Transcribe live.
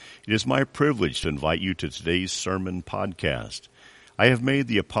It is my privilege to invite you to today's sermon podcast. I have made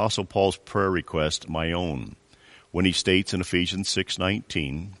the Apostle Paul's prayer request my own when he states in Ephesians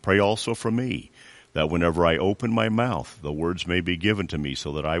 6:19, "Pray also for me, that whenever I open my mouth, the words may be given to me,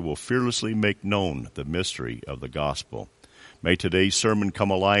 so that I will fearlessly make known the mystery of the gospel." May today's sermon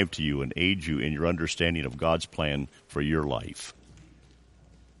come alive to you and aid you in your understanding of God's plan for your life.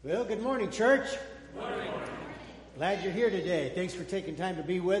 Well, good morning, church. Good morning. Glad you're here today. Thanks for taking time to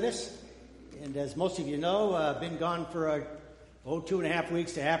be with us. And as most of you know, I've been gone for 2.5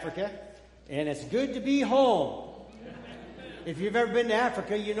 weeks to Africa, and it's good to be home. If you've ever been to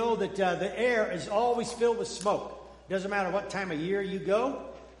Africa, you know that the air is always filled with smoke. Doesn't matter what time of year you go,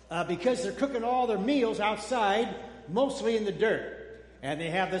 because they're cooking all their meals outside, mostly in the dirt. And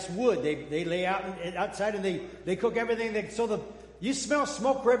they have this wood they lay out outside, and they cook everything. You smell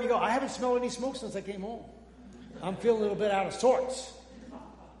smoke wherever you go. I haven't smelled any smoke since I came home. I'm feeling a little bit out of sorts.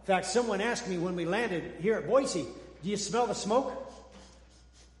 In fact, someone asked me when we landed here at Boise, "Do you smell the smoke?"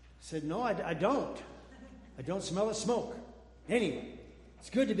 I said, "No, I don't. I don't smell the smoke." Anyway, it's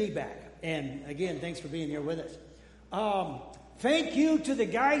good to be back. And again, thanks for being here with us. Thank you to the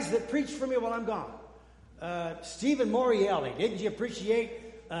guys that preached for me while I'm gone. Stephen Morielli, didn't you appreciate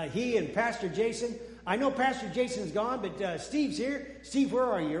he and Pastor Jason? I know Pastor Jason's gone, but Steve's here. Steve, where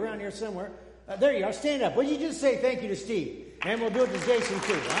are you? Around here somewhere. There you are. Stand up. Would you just say thank you to Steve? And we'll do it to Jason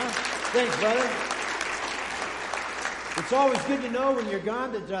too, huh? Thanks, brother. It's always good to know when you're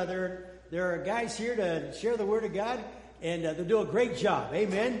gone that there are guys here to share the Word of God, and they'll do a great job.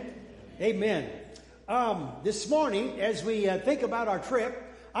 Amen? Amen. This morning, as we think about our trip,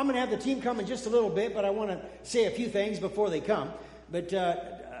 I'm going to have the team come in just a little bit, but I want to say a few things before they come. But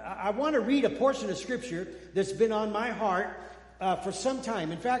I want to read a portion of Scripture that's been on my heart for some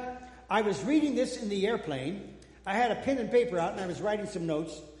time. In fact, I was reading this in the airplane. I had a pen and paper out, and I was writing some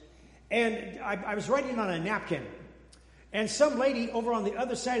notes. And I was writing on a napkin. And some lady over on the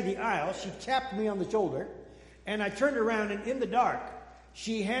other side of the aisle, she tapped me on the shoulder. And I turned around, and in the dark,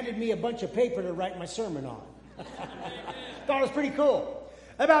 she handed me a bunch of paper to write my sermon on. Thought it was pretty cool.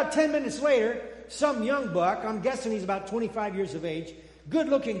 About 10 minutes later, some young buck, I'm guessing he's about 25 years of age,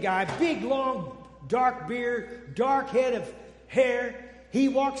 good-looking guy, big, long, dark beard, dark head of hair. He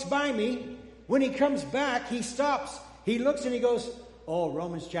walks by me. When he comes back, he stops. He looks and he goes, "Oh,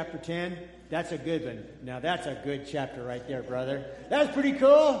 Romans chapter 10, that's a good one. Now, that's a good chapter right there, brother." That's pretty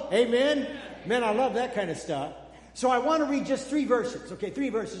cool. Amen. Man, I love that kind of stuff. So I want to read just 3 verses. Okay, 3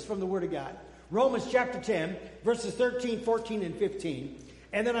 verses from the Word of God. Romans chapter 10, verses 13, 14, and 15.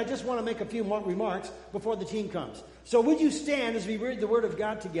 And then I just want to make a few more remarks before the team comes. So would you stand as we read the Word of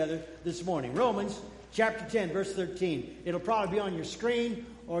God together this morning? Romans chapter 10, verse 13. It'll probably be on your screen,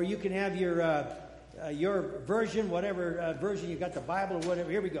 or you can have your version, whatever version you got, the Bible or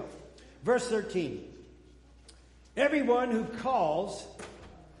whatever. Here we go. Verse 13. "Everyone who calls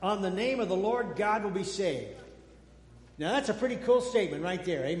on the name of the Lord God will be saved." Now that's a pretty cool statement right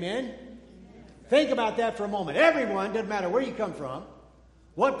there. Amen? Think about that for a moment. Everyone, doesn't matter where you come from,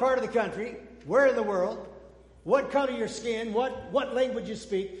 what part of the country, where in the world, what color your skin, what language you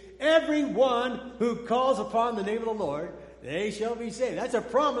speak, everyone who calls upon the name of the Lord, they shall be saved. That's a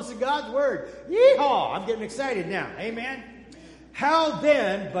promise of God's Word. Yeehaw! I'm getting excited now. Amen? How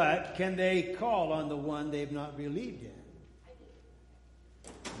then, but, can they call on the one they've not believed in?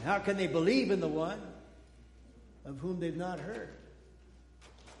 And how can they believe in the one of whom they've not heard?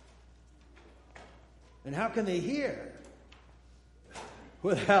 And how can they hear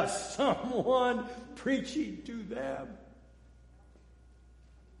without someone preaching to them?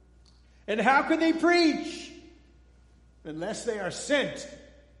 And how can they preach unless they are sent?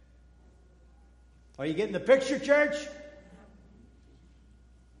 Are you getting the picture, church?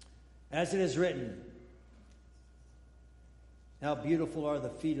 As it is written, "How beautiful are the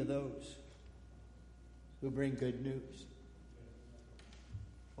feet of those who bring good news."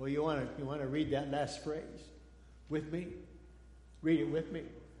 Oh, you want to read that last phrase with me? Read it with me.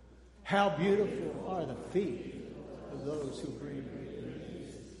 "How beautiful are the feet of those who bring good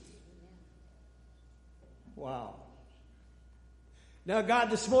news." Wow. Now, God,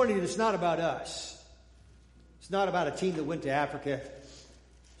 this morning, it's not about us. It's not about a team that went to Africa.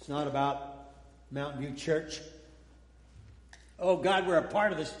 It's not about Mountain View Church. Oh, God, we're a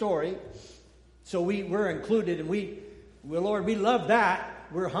part of the story. So we're included, and Lord, we love that.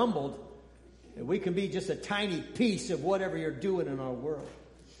 We're humbled. And we can be just a tiny piece of whatever you're doing in our world.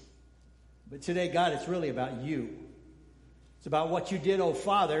 But today, God, it's really about you. It's about what you did, oh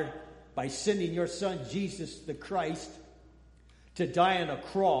Father, by sending your Son, Jesus the Christ, to die on a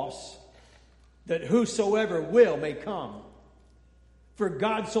cross, that whosoever will may come. For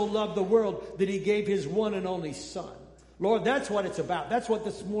God so loved the world that he gave his one and only Son. Lord, that's what it's about. That's what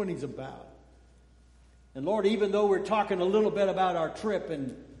this morning's about. And Lord, even though we're talking a little bit about our trip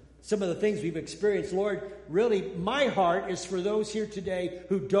and some of the things we've experienced, Lord, really my heart is for those here today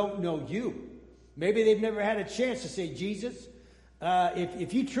who don't know you. Maybe they've never had a chance to say, Jesus,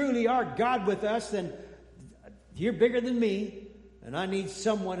 if you truly are God with us, then you're bigger than me, and I need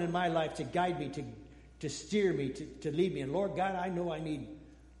someone in my life to guide me, to steer me, to lead me. And Lord God, I know I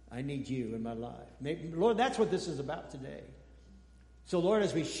need you in my life. Maybe, Lord, that's what this is about today. So Lord,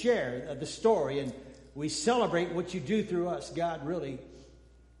 as we share the story and we celebrate what you do through us, God, really,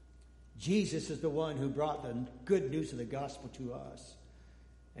 Jesus is the one who brought the good news of the gospel to us.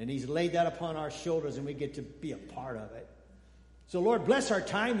 And he's laid that upon our shoulders, and we get to be a part of it. So Lord, bless our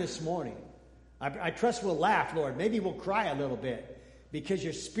time this morning. I trust we'll laugh, Lord. Maybe we'll cry a little bit because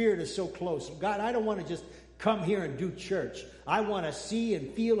your spirit is so close. God, I don't want to just come here and do church. I want to see and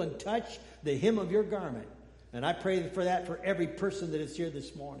feel and touch the hem of your garment. And I pray for that for every person that is here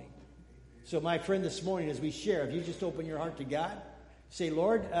this morning. So my friend, this morning as we share, if you just open your heart to God, say,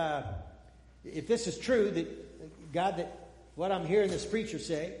 Lord, if this is true, that God, that what I'm hearing this preacher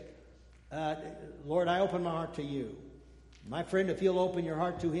say, Lord, I open my heart to you. My friend, if you'll open your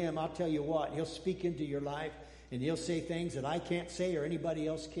heart to him, I'll tell you what, he'll speak into your life and he'll say things that I can't say or anybody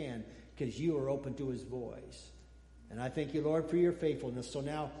else can because you are open to his voice. And I thank you, Lord, for your faithfulness. So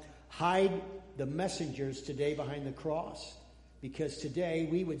now hide the messengers today behind the cross, because today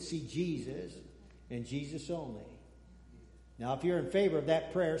we would see Jesus and Jesus only. Now, if you're in favor of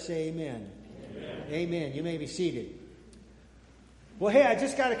that prayer, say amen. Amen. Amen. You may be seated. Well, hey, I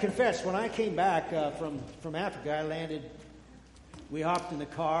just got to confess, when I came back from Africa, I landed, we hopped in the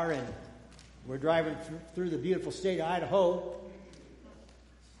car, and we're driving through the beautiful state of Idaho.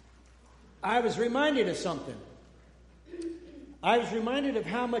 I was reminded of something. I was reminded of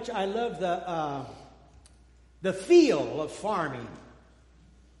how much I love the feel of farming.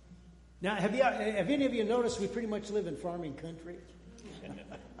 Now, have any of you noticed we pretty much live in farming country?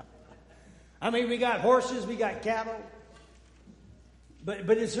 I mean, we got horses, we got cattle.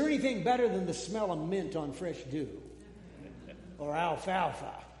 But is there anything better than the smell of mint on fresh dew? Or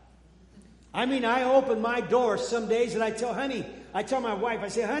alfalfa? I mean, I open my door some days and I tell my wife, I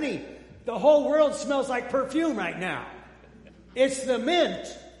say, honey, the whole world smells like perfume right now. It's the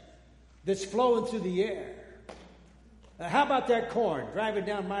mint that's flowing through the air. How about that corn? Driving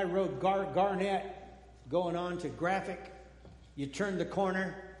down my road, Garnett, going on to Graphic. You turn the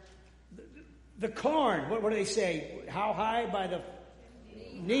corner. The corn, what do they say? How high by the...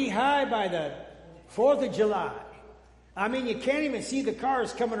 Knee high by the 4th of July. I mean, you can't even see the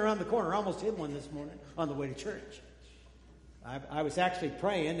cars coming around the corner. I almost hit one this morning on the way to church. I was actually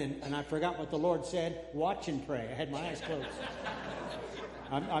praying, and I forgot what the Lord said. Watch and pray. I had my eyes closed.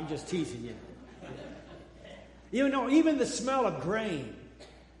 I'm just teasing you. You know, even the smell of grain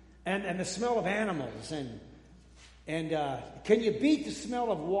and the smell of animals and can you beat the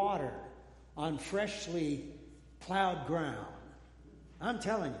smell of water on freshly plowed ground? I'm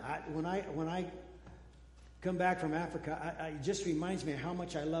telling you, when I come back from Africa, it just reminds me of how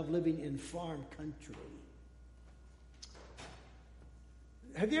much I love living in farm country.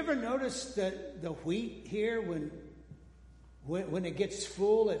 Have you ever noticed that the wheat here, when it gets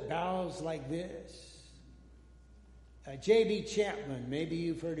full, it bows like this? J.B. Chapman, maybe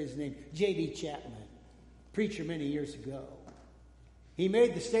you've heard his name. J.B. Chapman, preacher many years ago. He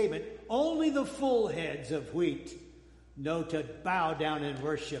made the statement, only the full heads of wheat know to bow down and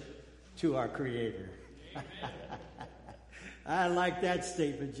worship to our Creator. I like that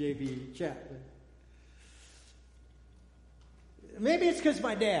statement, J.B. Chapman. Maybe it's because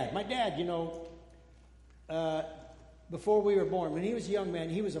my dad, you know, before we were born, when he was a young man,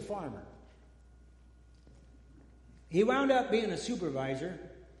 he was a farmer. He wound up being a supervisor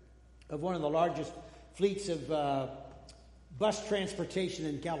of one of the largest fleets of bus transportation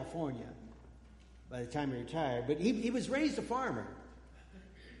in California by the time he retired. But he was raised a farmer.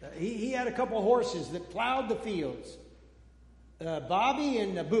 He had a couple of horses that plowed the fields. Bobby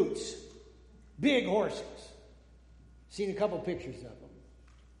and Boots. Big horses. Seen a couple pictures of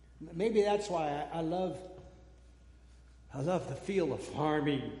them. Maybe that's why I love the feel of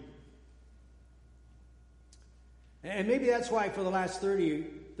farming. And maybe that's why for the last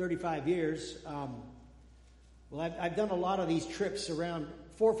 35 years, I've done a lot of these trips around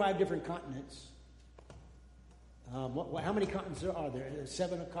 4 or 5 different continents. How many continents are there?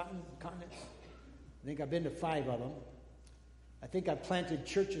 7 continents? I think I've been to 5 of them. I think I've planted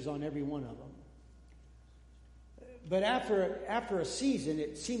churches on every one of them. But after a season,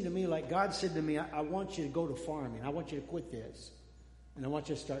 it seemed to me like God said to me, I want you to go to farming. I want you to quit this. and I want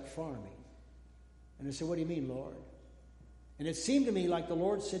you to start farming. And I said, what do you mean, Lord? And it seemed to me like the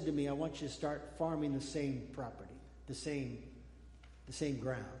Lord said to me, I want you to start farming the same property, the same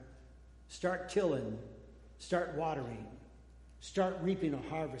ground. Start tilling, start watering, start reaping a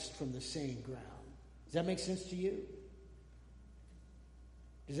harvest from the same ground. Does that make sense to you?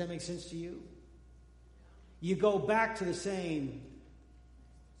 Does that make sense to you? You go back to the same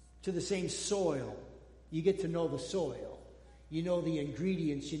soil. You get to know the soil. You know the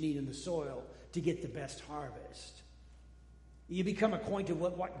ingredients you need in the soil to get the best harvest. You become acquainted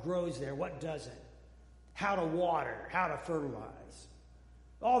with what grows there, what doesn't, how to water, how to fertilize.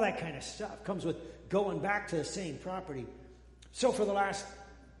 All that kind of stuff comes with going back to the same property. So for the last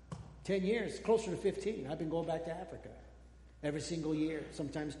 10 years, closer to 15, I've been going back to Africa every single year,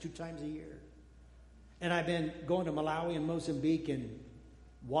 sometimes 2 times a year. And I've been going to Malawi and Mozambique and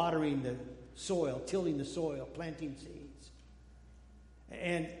watering the soil, tilling the soil, planting seeds.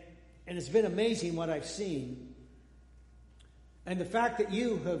 And it's been amazing what I've seen. And the fact that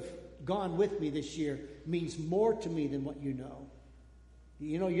you have gone with me this year means more to me than what you know.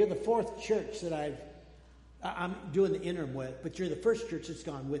 You know, you're the 4th church that I'm doing the interim with, but you're the first church that's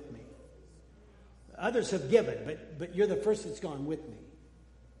gone with me. Others have given, but you're the first that's gone with me.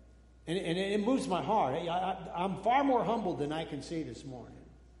 And it moves my heart. I'm far more humbled than I can say this morning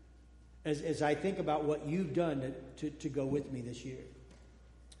as I think about what you've done to go with me this year.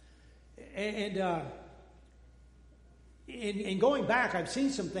 And in going back, I've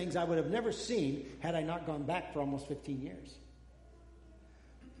seen some things I would have never seen had I not gone back for almost 15 years.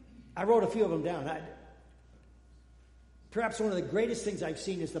 I wrote a few of them down. Perhaps one of the greatest things I've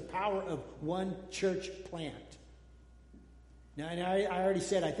seen is the power of one church plant. Now, and I already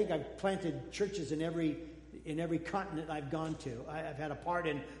said I think I've planted churches in every continent I've gone to. I've had a part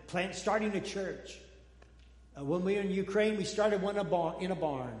in starting a church. When we were in Ukraine, we started one in a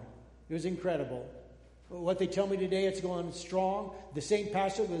barn. It was incredible. What they tell me today, it's going strong. The same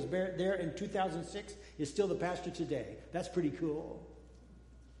pastor that was there in 2006 is still the pastor today. That's pretty cool.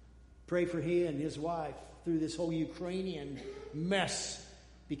 Pray for he and his wife through this whole Ukrainian mess,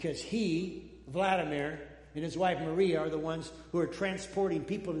 because Vladimir, and his wife Maria are the ones who are transporting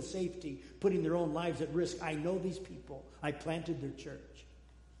people to safety, putting their own lives at risk. I know these people. I planted their church.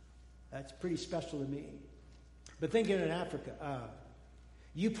 That's pretty special to me. But thinking in Africa,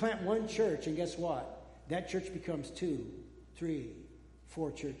 you plant one church, and guess what? That church becomes 2, 3,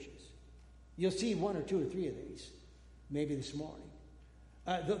 4 churches. You'll see 1 or 2 or 3 of these, maybe this morning.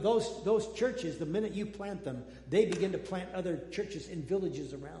 Those churches, the minute you plant them, they begin to plant other churches in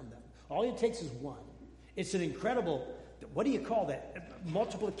villages around them. All it takes is one. It's an incredible, what do you call that?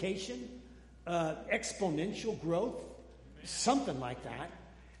 Multiplication? Exponential growth? Something like that.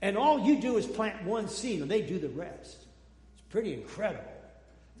 And all you do is plant one seed, and they do the rest. It's pretty incredible.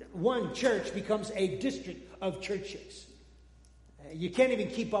 One church becomes a district of churches. You can't even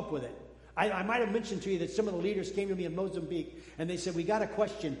keep up with it. I might have mentioned to you that some of the leaders came to me in Mozambique, and they said, we got a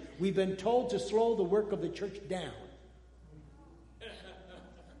question. We've been told to slow the work of the church down.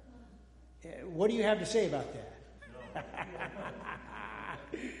 What do you have to say about that?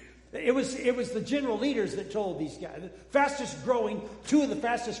 It was the general leaders that told these guys. Two of the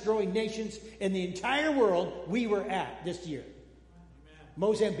fastest growing nations in the entire world we were at this year.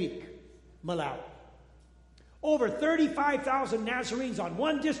 Mozambique, Malawi. Over 35,000 Nazarenes on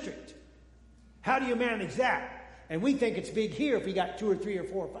one district. How do you manage that? And we think it's big here if we got 2 or 3 or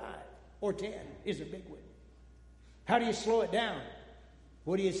 4 or 5 or 10 is a big one. How do you slow it down?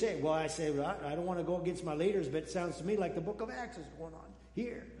 What do you say? Well, I say, well, I don't want to go against my leaders, but it sounds to me like the book of Acts is going on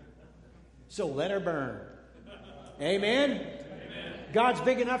here. So let her burn. Amen? Amen. God's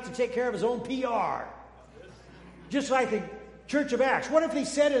big enough to take care of his own PR. Just like the Church of Acts. What if they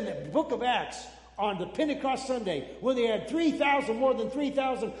said in the book of Acts on the Pentecost Sunday, when they had 3,000, more than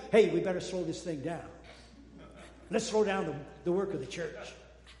 3,000, hey, we better slow this thing down. Let's slow down the work of the church.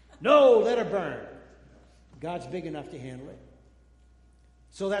 No, let her burn. God's big enough to handle it.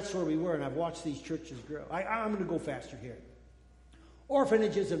 So that's where we were, and I've watched these churches grow. I'm going to go faster here.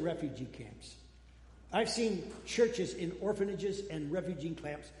 Orphanages and refugee camps. I've seen churches in orphanages and refugee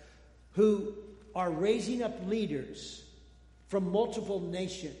camps who are raising up leaders from multiple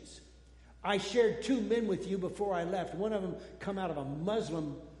nations. I shared 2 men with you before I left. One of them come out of a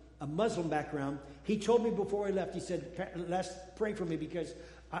Muslim background. He told me before he left, he said, Les, pray for me because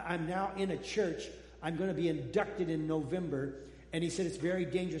I'm now in a church. I'm going to be inducted in November. And he said, it's a very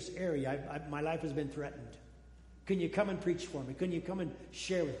dangerous area. My life has been threatened. Can you come and preach for me? Can you come and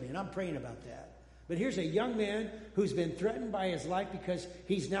share with me? And I'm praying about that. But here's a young man who's been threatened by his life because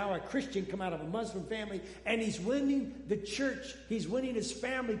he's now a Christian, come out of a Muslim family, and he's winning the church. He's winning his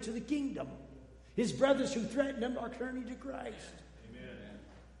family to the kingdom. His brothers who threatened him are turning to Christ. Amen.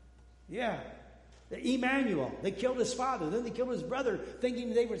 Yeah. Emmanuel, they killed his father. Then they killed his brother,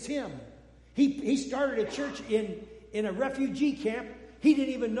 thinking they was him. He started a church in a refugee camp. He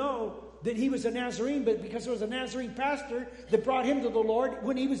didn't even know that he was a Nazarene, but because there was a Nazarene pastor that brought him to the Lord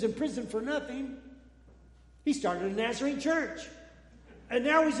when he was in prison for nothing, he started a Nazarene church. And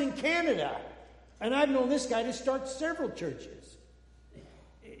now he's in Canada. And I've known this guy to start several churches.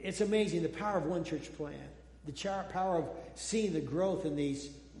 It's amazing, the power of one church plant. The power of seeing the growth in these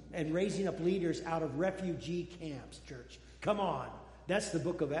and raising up leaders out of refugee camps, church. Come on. That's the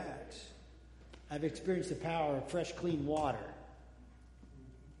book of Acts. I've experienced the power of fresh, clean water.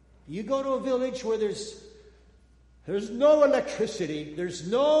 You go to a village where there's no electricity.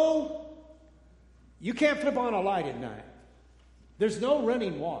 You can't flip on a light at night. There's no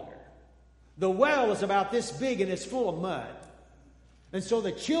running water. The well is about this big and it's full of mud. And so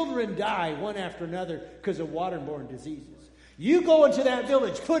the children die one after another because of waterborne diseases. You go into that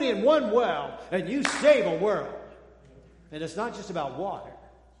village, put in one well, and you save a world. And it's not just about water.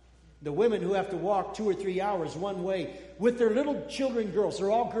 The women who have to walk 2 or 3 hours one way with their little children, girls.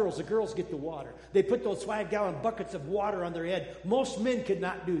 They're all girls. The girls get the water. They put those 5-gallon buckets of water on their head. Most men could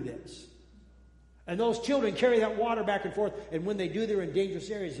not do this. And those children carry that water back and forth. And when they do, they're in dangerous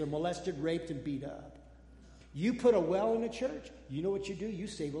areas. They're molested, raped, and beat up. You put a well in a church, you know what you do? You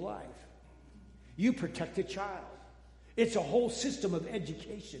save a life. You protect a child. It's a whole system of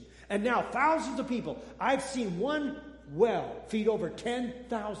education. And now thousands of people. I've seen one well feed over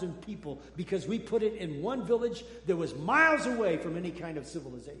 10,000 people because we put it in one village that was miles away from any kind of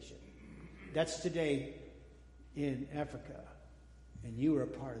civilization. That's today in Africa. And you were a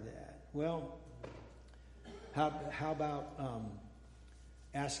part of that. Well, how about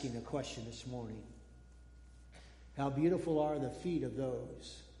asking a question this morning? How beautiful are the feet of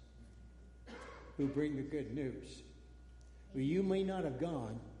those who bring the good news. Well, you may not have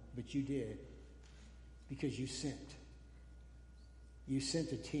gone, but you did because you sent. You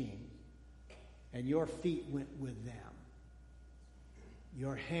sent a team, and your feet went with them.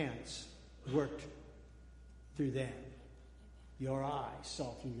 Your hands worked through them. Your eyes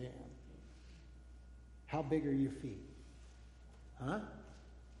saw through them. How big are your feet? Huh?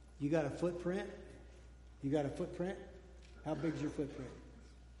 You got a footprint? You got a footprint? How big's your footprint?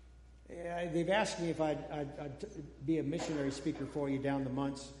 They've asked me if I'd be a missionary speaker for you down the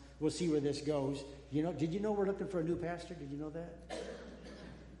months. We'll see where this goes. Did you know we're looking for a new pastor? Did you know that?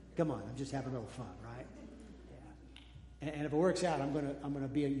 Come on, I'm just having a little fun, right? Yeah. And if it works out, I'm gonna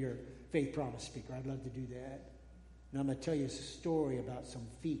be your faith promise speaker. I'd love to do that. And I'm gonna tell you a story about some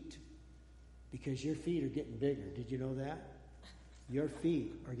feet, because your feet are getting bigger. Did you know that? Your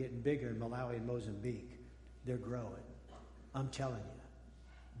feet are getting bigger in Malawi and Mozambique. They're growing. I'm telling you.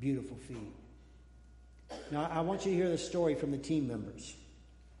 Beautiful feet. Now, I want you to hear the story from the team members.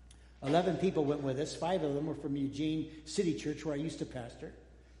 11 people went with us. 5 of them were from Eugene City Church, where I used to pastor.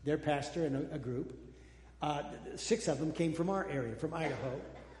 Their pastor and a group. 6 of them came from our area, from Idaho.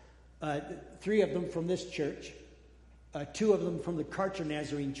 3 of them from this church. 2 of them from the Karcher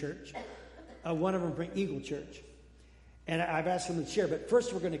Nazarene Church. 1 of them from Eagle Church. And I've asked them to share. But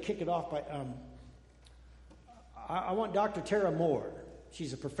first we're going to kick it off by... I want Dr. Tara Moore.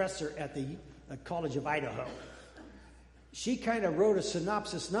 She's a professor at the College of Idaho. She kind of wrote a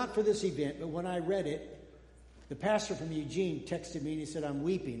synopsis, not for this event, but when I read it, the pastor from Eugene texted me and he said, I'm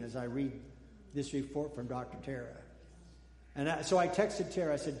weeping as I read this report from Dr. Tara. And so I texted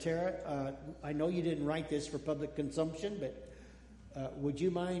Tara. I said, Tara, I know you didn't write this for public consumption, but would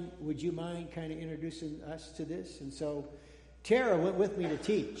you mind kind of introducing us to this? And so Tara went with me to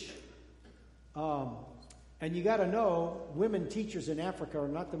teach. And you got to know, women teachers in Africa are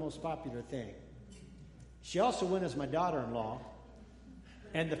not the most popular thing. She also went as my daughter-in-law.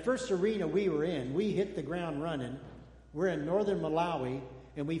 And the first arena we were in, we hit the ground running. We're in northern Malawi,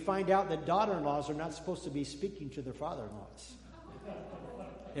 and we find out that daughter-in-laws are not supposed to be speaking to their father-in-laws.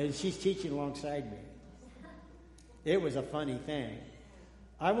 And she's teaching alongside me. It was a funny thing.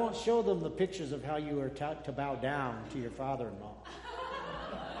 I won't show them the pictures of how you were taught to bow down to your father-in-law.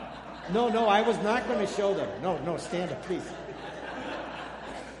 No, I was not going to show them. No, stand up, please.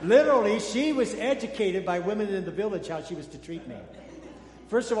 Literally, she was educated by women in the village how she was to treat me.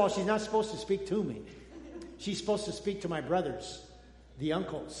 First of all, she's not supposed to speak to me. She's supposed to speak to my brothers, the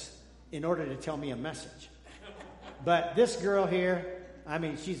uncles, in order to tell me a message. But this girl here,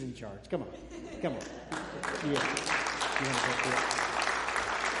 she's in charge. Come on. Yeah. You want to go through it?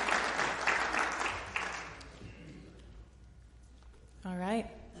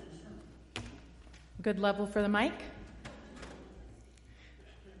 Good level for the mic.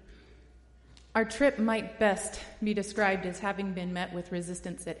 Our trip might best be described as having been met with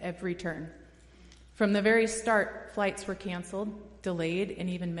resistance at every turn. From the very start, flights were canceled, delayed, and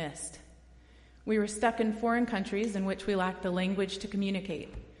even missed. We were stuck in foreign countries in which we lacked the language to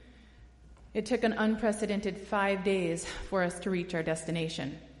communicate. It took an unprecedented 5 days for us to reach our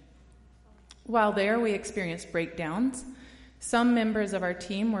destination. While there, we experienced breakdowns. Some members of our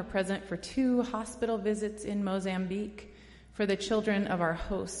team were present for 2 hospital visits in Mozambique for the children of our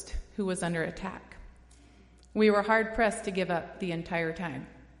host, who was under attack. We were hard-pressed to give up the entire time.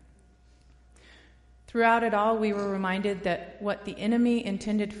 Throughout it all, we were reminded that what the enemy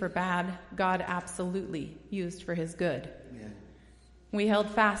intended for bad, God absolutely used for his good. Amen. We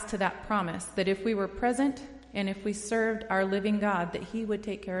held fast to that promise that if we were present and if we served our living God, that he would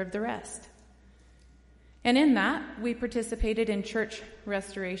take care of the rest. And in that, we participated in church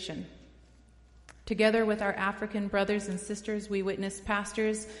restoration. Together with our African brothers and sisters, we witnessed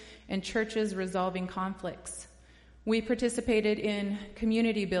pastors and churches resolving conflicts. We participated in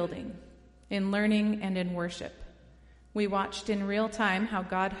community building, in learning, and in worship. We watched in real time how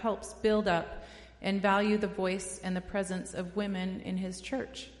God helps build up and value the voice and the presence of women in his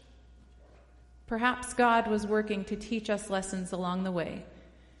church. Perhaps God was working to teach us lessons along the way,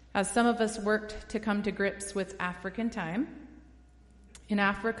 as some of us worked to come to grips with African time. In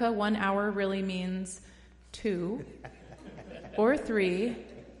Africa, 1 hour really means 2 or 3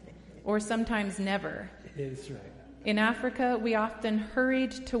 or sometimes never. That's right. In Africa, we often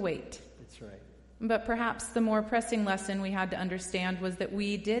hurried to wait. That's right. But perhaps the more pressing lesson we had to understand was that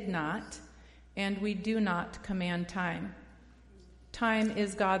we did not and we do not command time. Time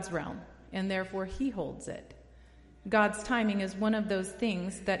is God's realm, and therefore he holds it. God's timing is one of those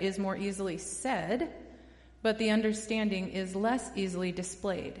things that is more easily said, but the understanding is less easily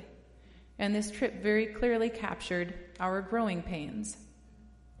displayed. And this trip very clearly captured our growing pains.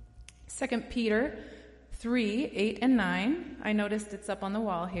 2 Peter 3, 8 and 9, I noticed it's up on the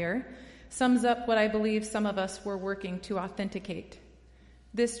wall here, sums up what I believe some of us were working to authenticate.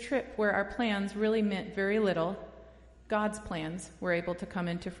 This trip, where our plans really meant very little, God's plans were able to come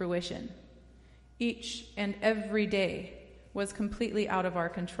into fruition. Each and every day was completely out of our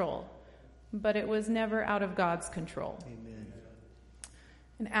control, but it was never out of God's control. Amen.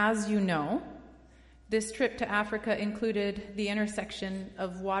 And as you know, this trip to Africa included the intersection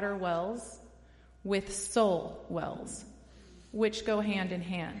of water wells with soul wells, which go hand in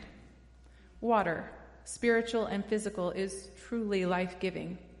hand. Water, spiritual and physical, is truly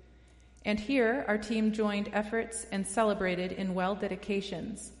life-giving. And here, our team joined efforts and celebrated in well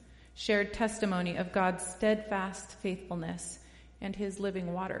dedications, shared testimony of God's steadfast faithfulness and his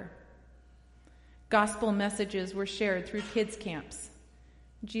living water. Gospel messages were shared through kids' camps.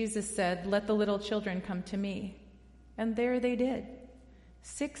 Jesus said, "Let the little children come to me." And there they did.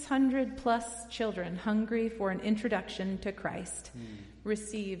 600 plus children hungry for an introduction to Christ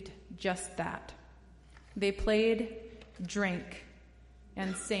received just that. They played, drank,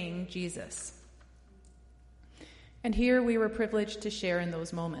 and sang Jesus. And here we were privileged to share in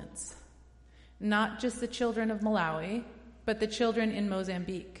those moments. Not just the children of Malawi, but the children in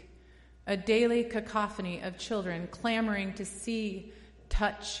Mozambique. A daily cacophony of children clamoring to see,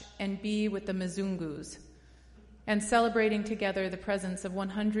 touch, and be with the Mzungus, and celebrating together the presence of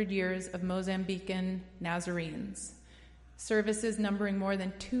 100 years of Mozambican Nazarenes. Services numbering more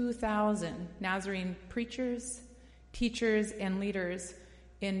than 2,000 Nazarene preachers, teachers, and leaders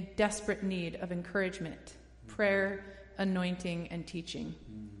in desperate need of encouragement, prayer, anointing, and teaching.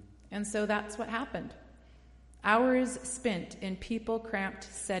 And so that's what happened. Hours spent in people-cramped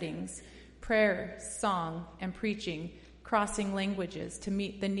settings, prayer, song, and preaching, crossing languages to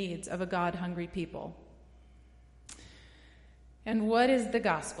meet the needs of a God-hungry people. And what is the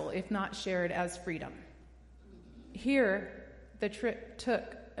gospel if not shared as freedom? Here, the trip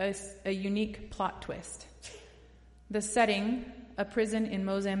took a unique plot twist. The setting, a prison in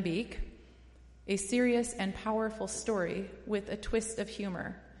Mozambique, a serious and powerful story with a twist of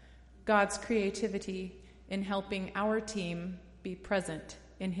humor, God's creativity in helping our team be present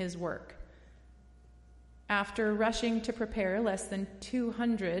in his work. After rushing to prepare less than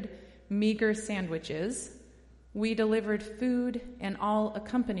 200 meager sandwiches, we delivered food and all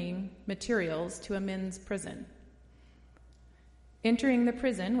accompanying materials to a men's prison. Entering the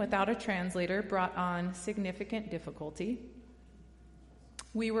prison without a translator brought on significant difficulty.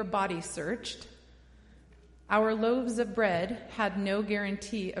 We were body searched. Our loaves of bread had no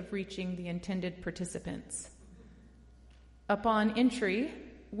guarantee of reaching the intended participants. Upon entry,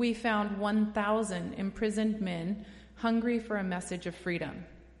 we found 1,000 imprisoned men hungry for a message of freedom.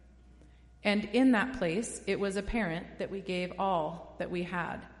 And in that place, it was apparent that we gave all that we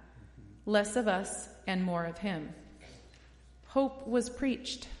had, less of us and more of him. Hope was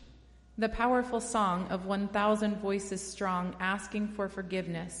preached, the powerful song of 1,000 voices strong, asking for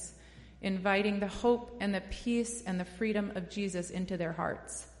forgiveness, inviting the hope and the peace and the freedom of Jesus into their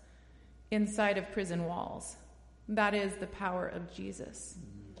hearts, inside of prison walls. That is the power of Jesus.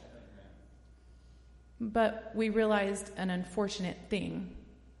 But we realized an unfortunate thing.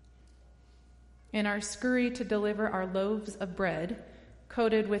 In our scurry to deliver our loaves of bread,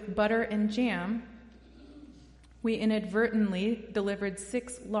 coated with butter and jam, we inadvertently delivered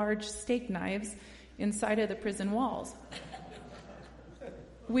 6 large steak knives inside of the prison walls.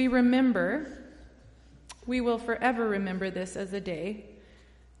 We will forever remember this as a day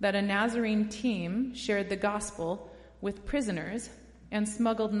that a Nazarene team shared the gospel with prisoners and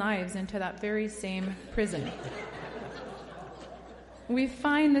smuggled knives into that very same prison. We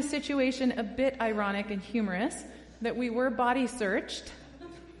find the situation a bit ironic and humorous that we were body searched,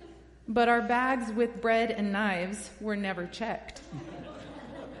 but our bags with bread and knives were never checked.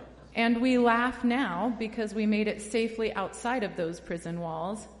 And we laugh now because we made it safely outside of those prison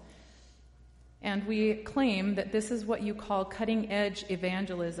walls. And we claim that this is what you call cutting-edge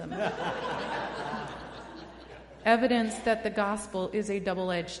evangelism. Evidence that the gospel is a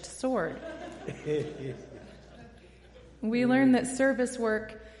double-edged sword. We learn that service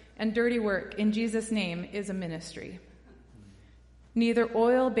work and dirty work in Jesus' name is a ministry. Neither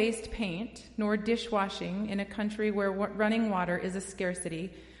oil-based paint nor dishwashing in a country where running water is a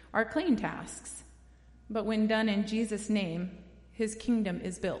scarcity are clean tasks. But when done in Jesus' name, his kingdom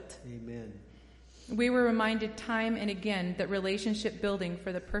is built. Amen. We were reminded time and again that relationship building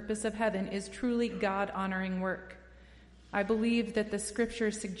for the purpose of heaven is truly God-honoring work. I believe that the scripture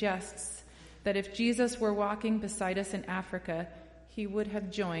suggests that if Jesus were walking beside us in Africa, he would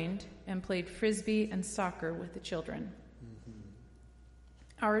have joined and played frisbee and soccer with the children.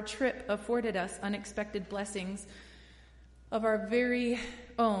 Mm-hmm. Our trip afforded us unexpected blessings of our very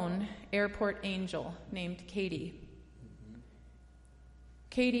own airport angel named Katie. Mm-hmm.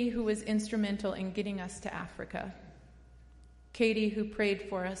 Katie, who was instrumental in getting us to Africa. Katie, who prayed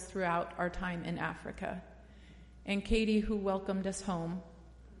for us throughout our time in Africa. And Katie, who welcomed us home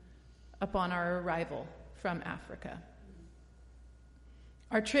upon our arrival from Africa.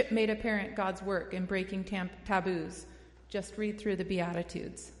 Our trip made apparent God's work in breaking taboos. Just read through the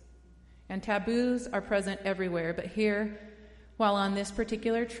Beatitudes. And taboos are present everywhere, but here, while on this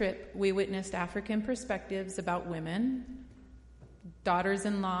particular trip, we witnessed African perspectives about women,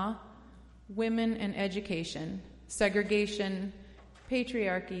 daughters-in-law, women and education, segregation,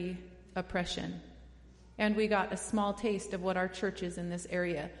 patriarchy, oppression. And we got a small taste of what our churches in this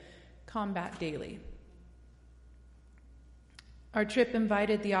area combat daily. Our trip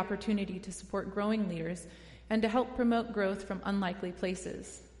invited the opportunity to support growing leaders and to help promote growth from unlikely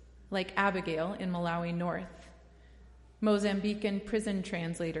places, like Abigail in Malawi North, Mozambican prison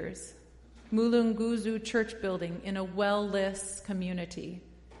translators, Mulunguzu church building in a well-less community,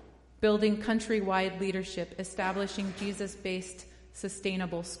 building countrywide leadership, establishing Jesus-based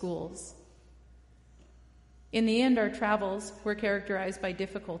sustainable schools. In the end, our travels were characterized by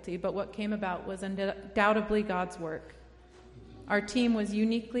difficulty, but what came about was undoubtedly God's work. Our team was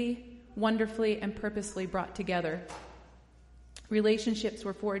uniquely, wonderfully, and purposely brought together. Relationships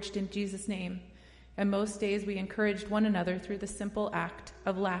were forged in Jesus' name, and most days we encouraged one another through the simple act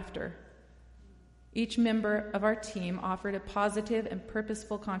of laughter. Each member of our team offered a positive and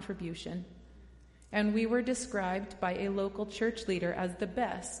purposeful contribution, and we were described by a local church leader as the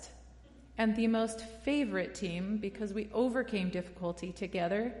best and the most favorite team because we overcame difficulty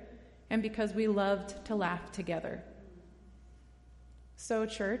together and because we loved to laugh together. So,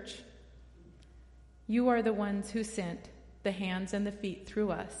 church, you are the ones who sent the hands and the feet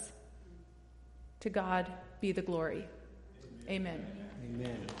through us. To God be the glory. Amen.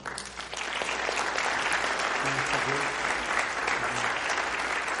 Amen.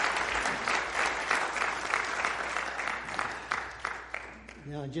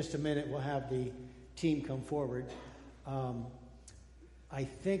 Now, in just a minute, we'll have the team come forward. I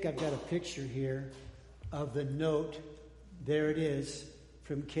think I've got a picture here of the note. There it is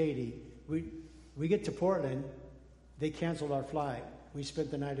from Katie. We get to Portland. They canceled our flight. We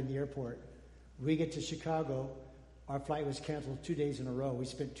spent the night in the airport. We get to Chicago. Our flight was canceled 2 days in a row. We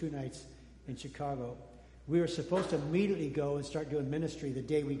spent 2 nights in Chicago. We were supposed to immediately go and start doing ministry the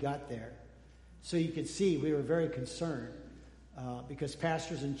day we got there. So you can see we were very concerned because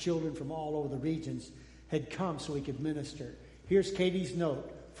pastors and children from all over the regions had come so we could minister. Here's Katie's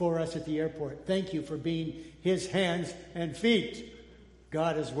note for us at the airport. Thank you for being his hands and feet.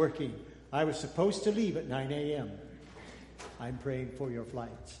 God is working. I was supposed to leave at 9 a.m. I'm praying for your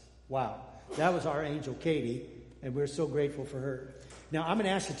flights. Wow. That was our angel, Katie, and we're so grateful for her. Now, I'm going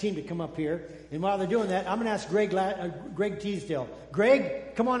to ask the team to come up here. And while they're doing that, I'm going to ask Greg Teasdale.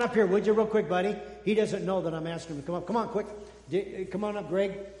 Greg, come on up here, would you, real quick, buddy? He doesn't know that I'm asking him to come up. Come on, quick. Come on up,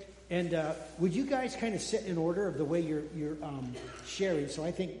 Greg. And would you guys kind of sit in order of the way you're sharing? So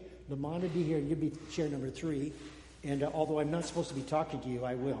I think Lamont would be here, and you'd be chair number 3. And although I'm not supposed to be talking to you,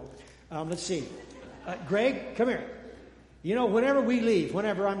 I will. Let's see. Greg, come here. You know, whenever we leave,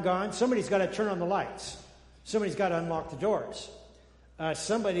 whenever I'm gone, somebody's got to turn on the lights. Somebody's got to unlock the doors.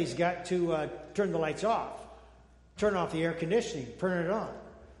 Somebody's got to turn the lights off. Turn off the air conditioning. Turn it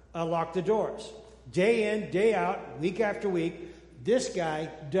on. Lock the doors. Day in, day out, week after week, this guy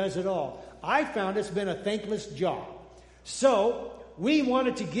does it all. I found it's been a thankless job. So, we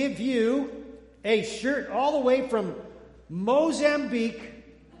wanted to give you a shirt all the way from Mozambique,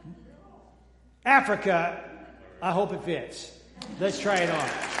 Africa. I hope it fits. Let's try it on.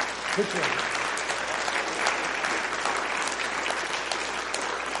 Good job.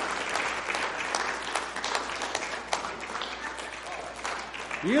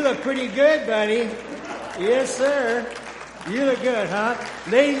 You look pretty good, buddy. Yes, sir. You look good, huh?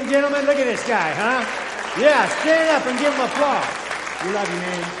 Ladies and gentlemen, look at this guy, huh? Yeah, stand up and give him applause. We love you,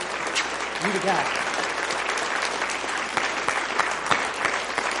 man. You the guy.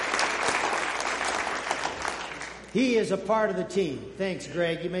 He is a part of the team. Thanks,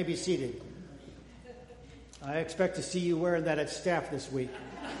 Greg. You may be seated. I expect to see you wearing that at staff this week.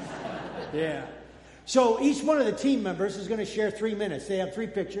 Yeah. So each one of the team members is going to share 3 minutes. They have 3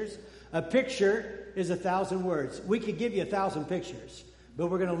 pictures. A picture is 1,000 words. We could give you 1,000 pictures, but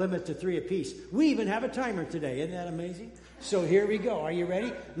we're going to limit to 3 apiece. We even have a timer today. Isn't that amazing? So here we go. Are you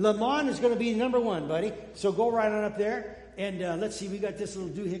ready? Lamont is going to be number 1, buddy. So go right on up there. And let's see, we got this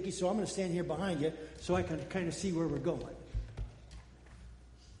little doohickey, so I'm going to stand here behind you so I can kind of see where we're going.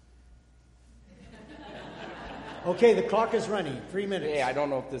 Okay, the clock is running. 3 minutes. Hey, I don't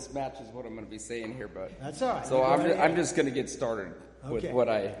know if this matches what I'm going to be saying here, but that's all right. So I'm just going to get started with what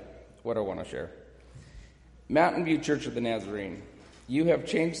I want to share. Mountain View Church of the Nazarene, you have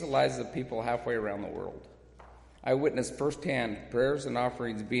changed the lives of people halfway around the world. I witnessed firsthand prayers and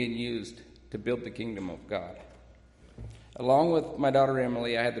offerings being used to build the kingdom of God. Along with my daughter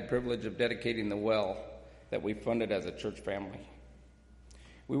Emily, I had the privilege of dedicating the well that we funded as a church family.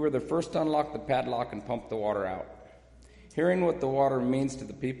 We were the first to unlock the padlock and pump the water out. Hearing what the water means to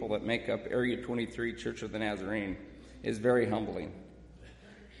the people that make up Area 23 Church of the Nazarene is very humbling.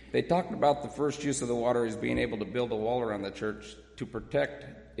 They talked about the first use of the water as being able to build a wall around the church to protect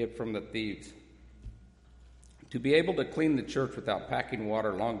it from the thieves. To be able to clean the church without packing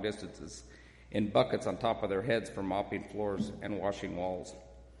water long distances in buckets on top of their heads for mopping floors and washing walls.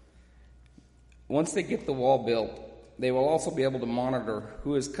 Once they get the wall built, they will also be able to monitor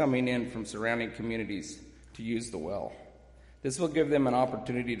who is coming in from surrounding communities to use the well. This will give them an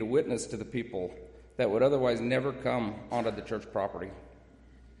opportunity to witness to the people that would otherwise never come onto the church property.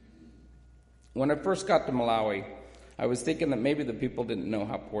 When I first got to Malawi, I was thinking that maybe the people didn't know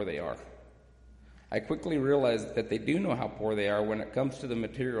how poor they are. I quickly realized that they do know how poor they are when it comes to the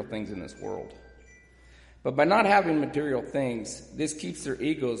material things in this world. But by not having material things, this keeps their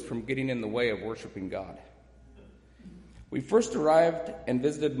egos from getting in the way of worshiping God. We first arrived and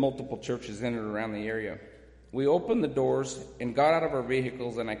visited multiple churches in and around the area. We opened the doors and got out of our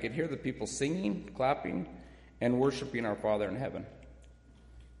vehicles, and I could hear the people singing, clapping, and worshiping our Father in heaven.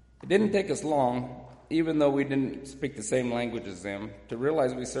 It didn't take us long, even though we didn't speak the same language as them, to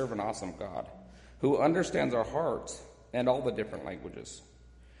realize we serve an awesome God who understands our hearts and all the different languages.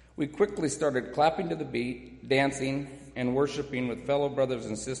 We quickly started clapping to the beat, dancing, and worshiping with fellow brothers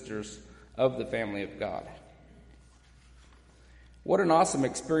and sisters of the family of God. What an awesome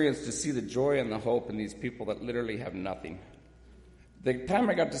experience to see the joy and the hope in these people that literally have nothing. The time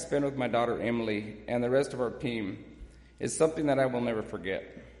I got to spend with my daughter Emily and the rest of our team is something that I will never forget.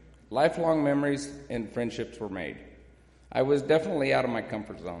 Lifelong memories and friendships were made. I was definitely out of my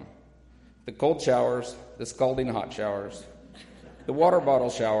comfort zone. The cold showers, the scalding hot showers, the water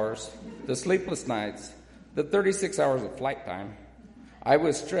bottle showers, the sleepless nights, the 36 hours of flight time. I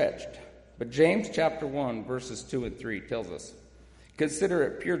was stretched. But James chapter 1, verses 2 and 3 tells us, "Consider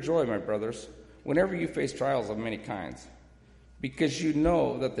it pure joy, my brothers, whenever you face trials of many kinds, because you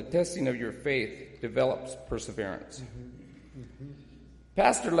know that the testing of your faith develops perseverance."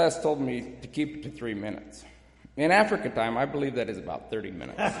 Pastor Les told me to keep it to 3 minutes. In Africa time, I believe that is about 30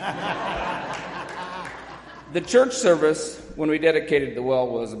 minutes. The church service, when we dedicated the well,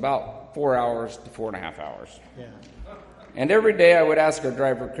 was about 4 hours to 4.5 hours. Yeah. And every day I would ask our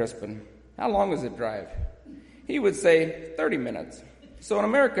driver, Crispin, "How long is the drive?" He would say, 30 minutes. So in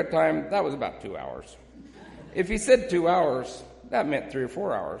America time, that was about 2 hours. If he said 2 hours, that meant 3 or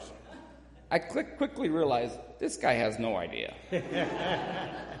 4 hours. I quickly realized this guy has no idea.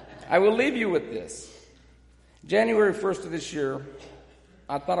 I will leave you with this. January 1st of this year,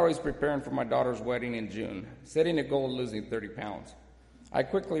 I thought I was preparing for my daughter's wedding in June, setting a goal of losing 30 pounds. I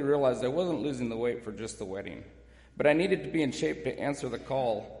quickly realized I wasn't losing the weight for just the wedding, but I needed to be in shape to answer the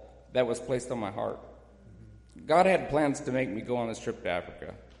call that was placed on my heart. God had plans to make me go on this trip to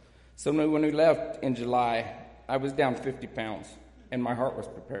Africa. So when we left in July, I was down 50 pounds, and my heart was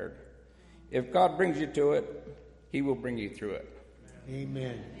prepared. If God brings you to it, He will bring you through it.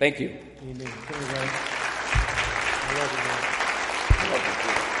 Amen. Thank you. Amen. I love you, man.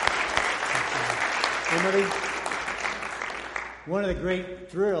 Emily, one of the great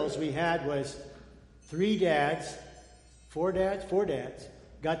thrills we had was four dads,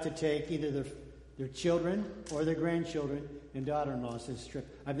 got to take either their children or their grandchildren and daughter-in-laws this trip.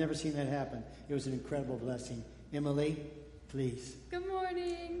 I've never seen that happen. It was an incredible blessing. Emily, please. Good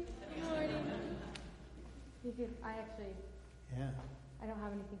morning. Good morning. I don't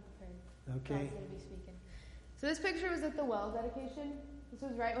have anything prepared. Okay. God's going to be speaking. So this picture was at the well dedication. This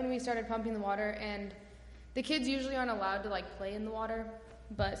was right when we started pumping the water, and the kids usually aren't allowed to play in the water,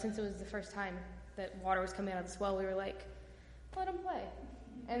 but since it was the first time that water was coming out of this well, we were like, let them play.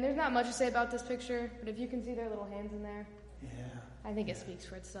 And there's not much to say about this picture, but if you can see their little hands in there, I think it speaks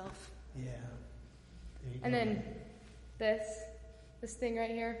for itself. Yeah. And then this thing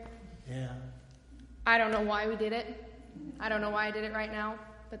right here. Yeah. I don't know why we did it. I don't know why I did it right now,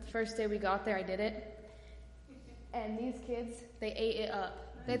 but the first day we got there, I did it. And these kids, they ate it up.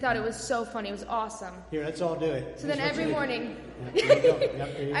 They thought it was so funny. It was awesome. Here, let's all do it. So then every morning,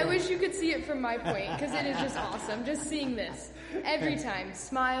 I wish you could see it from my point, because it is just awesome. Just seeing this. Every time.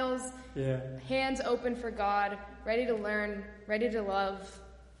 Smiles, hands open for God, ready to learn, ready to love,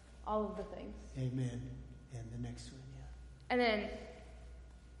 all of the things. Amen. And the next one, And then,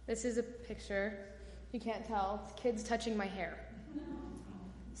 this is a picture. You can't tell. It's kids touching my hair.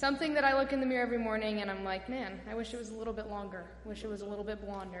 Something that I look in the mirror every morning and I'm like, man, I wish it was a little bit longer. Wish it was a little bit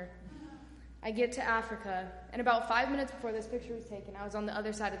blonder. I get to Africa, and about 5 minutes before this picture was taken, I was on the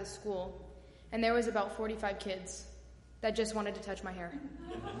other side of the school, and there was about 45 kids that just wanted to touch my hair.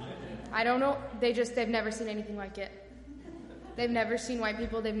 I don't know. They've never seen anything like it. They've never seen white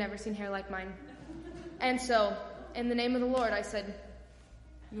people. They've never seen hair like mine. And so, in the name of the Lord, I said,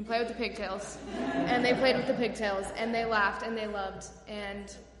 you can play with the pigtails. And they played with the pigtails, and they laughed, and they loved.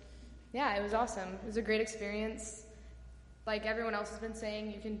 And yeah, it was awesome. It was a great experience. Like everyone else has been saying,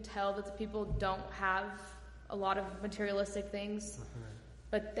 you can tell that the people don't have a lot of materialistic things,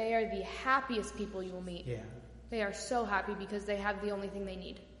 but they are the happiest people you will meet. Yeah. They are so happy because they have the only thing they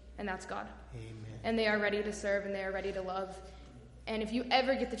need, and that's God. Amen. And they are ready to serve, and they are ready to love. And if you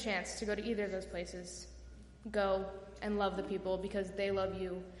ever get the chance to go to either of those places, go and love the people, because they love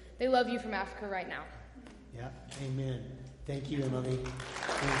you. They love you from Africa right now. Yeah. Amen. Thank you, Emily.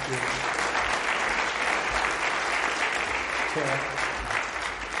 Thank you. Tara.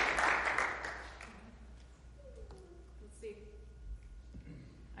 Let's see.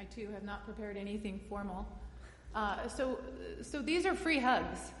 I too have not prepared anything formal. So these are free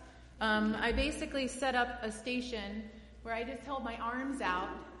hugs. I basically set up a station where I just held my arms out,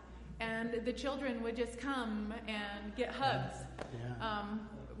 and the children would just come and get hugs,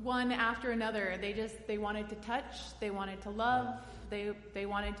 one after another. They wanted to touch, they wanted to love, they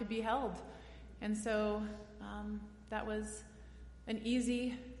wanted to be held. And so that was an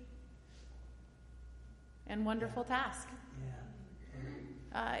easy and wonderful task.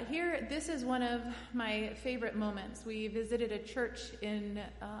 Here, this is one of my favorite moments. We visited a church in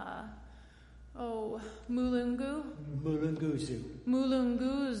Mulunguzu.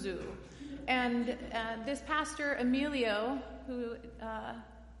 And this pastor, Emilio, who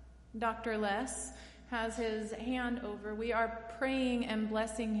Dr. Les has his hand over, we are praying and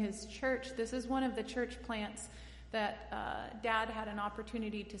blessing his church. This is one of the church plants that Dad had an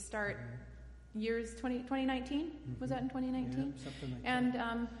opportunity to start 2019? Was that in 2019? Yeah, something like and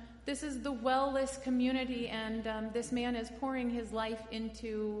that. This is the well-less community, and this man is pouring his life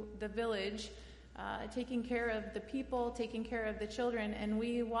into the village, taking care of the people, taking care of the children. And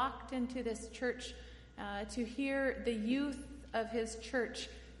we walked into this church to hear the youth of his church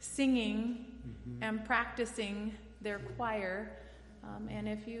singing and practicing their choir. And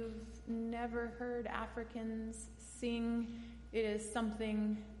if you've never heard Africans sing, it is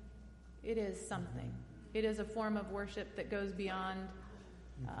something. It is a form of worship that goes beyond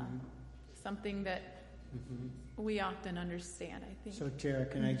something that we often understand, I think. So, Tara,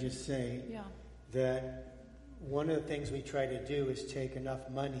 can I just say that one of the things we try to do is take enough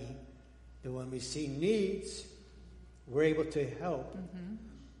money that when we see needs, we're able to help.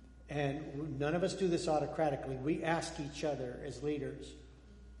 And none of us do this autocratically. We ask each other as leaders,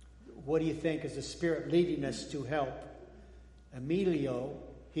 what do you think is the Spirit leading us to help? Emilio,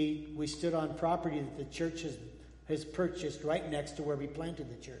 we stood on property that the church has purchased right next to where we planted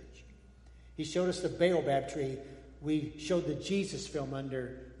the church. He showed us the baobab tree we showed the Jesus film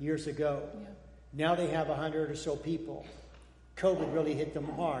under years ago. Yeah. Now they have 100 or so people. COVID really hit them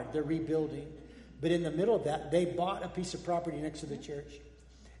hard. They're rebuilding. But in the middle of that, they bought a piece of property next to the church.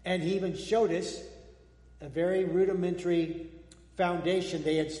 And he even showed us a very rudimentary foundation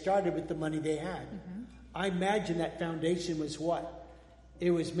they had started with the money they had. I imagine that foundation was what?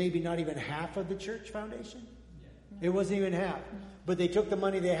 It was maybe not even half of the church foundation? It wasn't even half. But they took the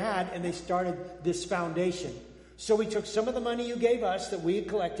money they had and they started this foundation. So we took some of the money you gave us that we had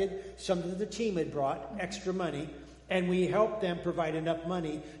collected, some that the team had brought, extra money, and we helped them provide enough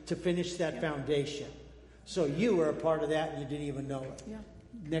money to finish that foundation. So you were a part of that and you didn't even know it. Yeah.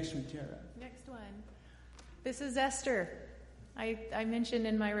 Next one, Tara. Next one. This is Esther. I mentioned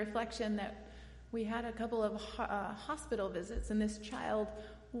in my reflection that we had a couple of hospital visits, and this child,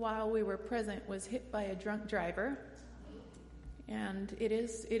 while we were present, was hit by a drunk driver. And it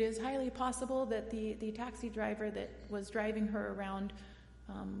is highly possible that the taxi driver that was driving her around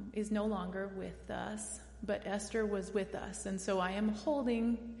is no longer with us, but Esther was with us. And so I am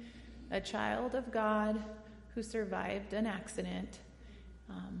holding a child of God who survived an accident.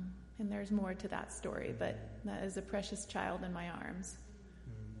 And there's more to that story, but that is a precious child in my arms.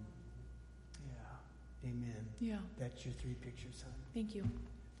 Yeah. Amen. Yeah. That's your 3 pictures, son. Thank you.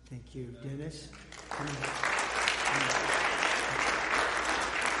 Thank you. Dennis?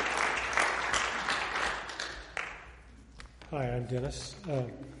 Hi, I'm Dennis.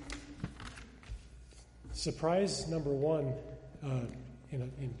 Surprise number one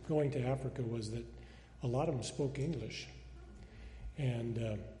in going to Africa was that a lot of them spoke English.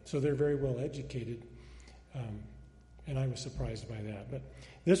 And so they're very well educated. And I was surprised by that. But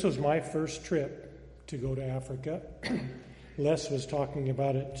this was my first trip to go to Africa. Les was talking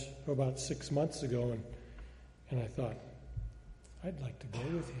about it about 6 months ago, and I thought, I'd like to go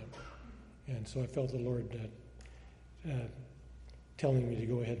with him. And so I felt the Lord telling me to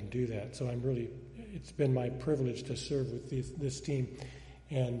go ahead and do that. So it's been my privilege to serve with this team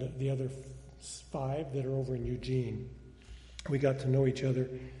and the other 5 that are over in Eugene. We got to know each other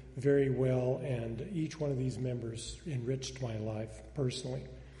very well, and each one of these members enriched my life personally.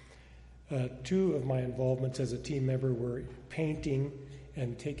 2 of my involvements as a team member were painting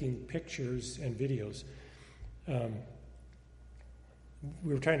and taking pictures and videos.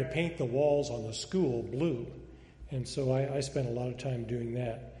 We were trying to paint the walls on the school blue, and so I spent a lot of time doing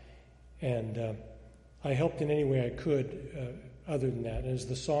that. And I helped in any way I could other than that. And as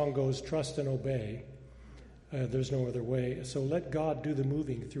the song goes, trust and obey. There's no other way. So let God do the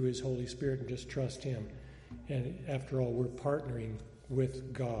moving through His Holy Spirit and just trust Him. And after all, we're partnering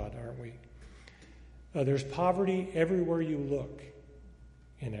with God, aren't we? There's poverty everywhere you look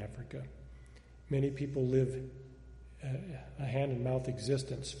in Africa. Many people live a hand-and-mouth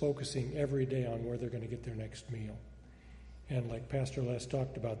existence, focusing every day on where they're going to get their next meal. And like Pastor Les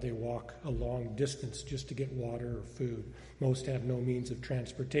talked about, they walk a long distance just to get water or food. Most have no means of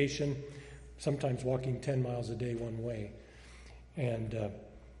transportation, sometimes walking 10 miles a day one way. And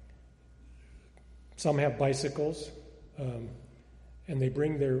some have bicycles, and they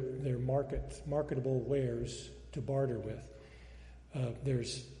bring their marketable wares to barter with.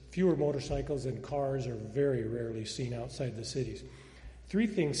 There's fewer motorcycles, and cars are very rarely seen outside the cities. 3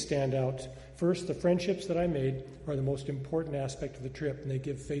 things stand out. First, the friendships that I made are the most important aspect of the trip, and they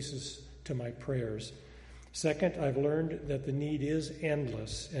give faces to my prayers. Second, I've learned that the need is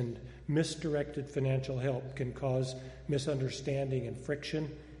endless, and misdirected financial help can cause misunderstanding and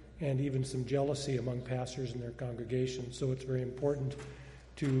friction, and even some jealousy among pastors and their congregations. So it's very important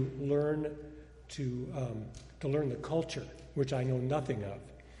to learn the culture, which I know nothing of.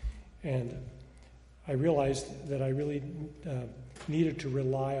 And I realized that I really needed to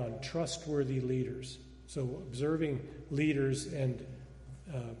rely on trustworthy leaders. So observing leaders and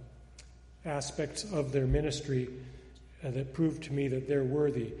aspects of their ministry that proved to me that they're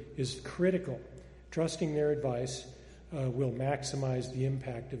worthy is critical. Trusting their advice will maximize the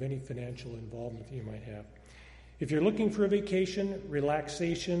impact of any financial involvement that you might have. If you're looking for a vacation,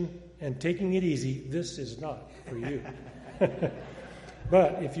 relaxation, and taking it easy, this is not for you.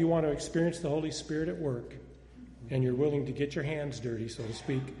 But if you want to experience the Holy Spirit at work, and you're willing to get your hands dirty, so to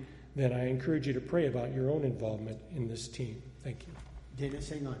speak, then I encourage you to pray about your own involvement in this team. Thank you. Dennis,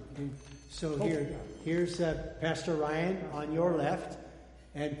 hang on. So here's Pastor Ryan on your left,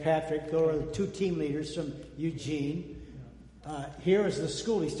 and Patrick. Those are the two team leaders from Eugene. Here is the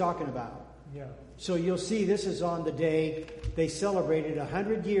school he's talking about. Yeah. So you'll see this is on the day they celebrated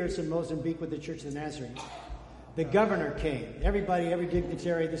 100 years in Mozambique with the Church of the Nazarene. The governor came. Everybody, every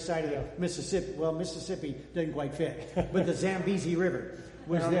dignitary this side of the Mississippi. Well, Mississippi doesn't quite fit, but the Zambezi River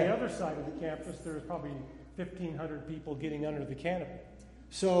was on there. The other side of the campus, there was probably 1,500 people getting under the canopy.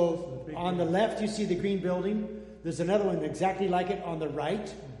 So on the left, you see the green building. There's another one exactly like it on the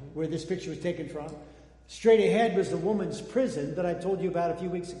right, where this picture was taken from. Straight ahead was the woman's prison that I told you about a few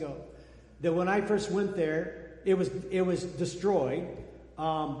weeks ago. That when I first went there, it was destroyed.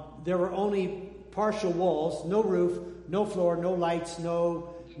 There were only partial walls, no roof, no floor, no lights,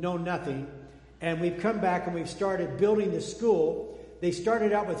 no nothing. And we've come back and we've started building the school. They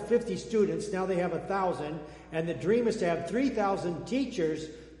started out with 50 students. Now they have 1,000. And the dream is to have 3,000 teachers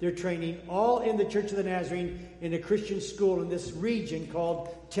they're training, all in the Church of the Nazarene in a Christian school in this region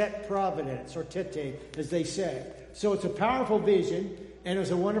called Tet Providence, or Tete, as they say. So it's a powerful vision, and it was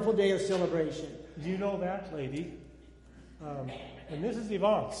a wonderful day of celebration. Do you know that lady? And this is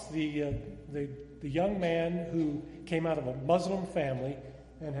Evance, the young man who came out of a Muslim family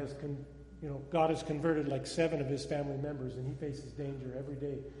and has, God has converted like 7 of his family members, and he faces danger every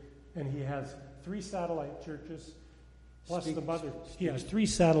day. And he has 3 satellite churches, plus the mother. He has 3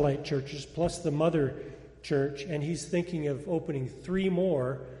 satellite churches, plus the mother church, and he's thinking of opening 3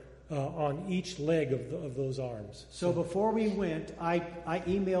 more on each leg of those arms. So before we went, I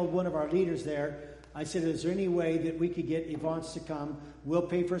emailed one of our leaders there. I said, is there any way that we could get Evance to come? We'll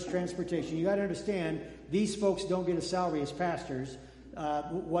pay for his transportation. You got to understand, these folks don't get a salary as pastors.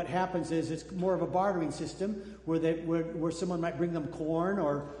 What happens is it's more of a bartering system where someone might bring them corn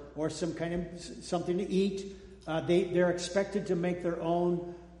or some kind of something to eat. They're expected to make their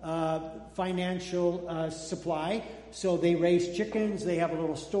own financial supply. So they raise chickens. They have a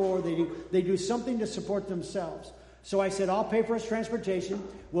little store. They do something to support themselves. So I said, I'll pay for his transportation.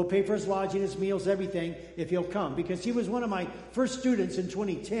 We'll pay for his lodging, his meals, everything, if he'll come. Because he was one of my first students in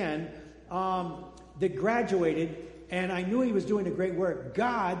 2010 that graduated, and I knew he was doing a great work.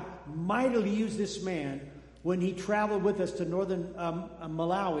 God mightily used this man when he traveled with us to northern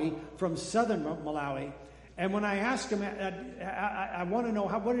Malawi from southern Malawi. And when I asked him, I want to know,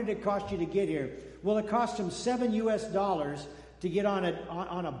 what did it cost you to get here? Well, it cost him $7 to get on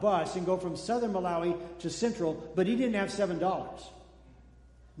a bus and go from southern Malawi to central, but he didn't have $7.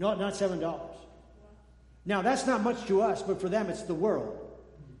 No, not $7. Now, that's not much to us, but for them, it's the world.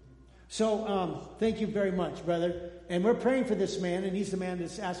 So, thank you very much, brother. And we're praying for this man, and he's the man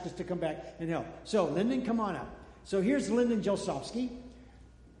that's asked us to come back and help. So, Lyndon, come on up. So, here's Lyndon Josowski,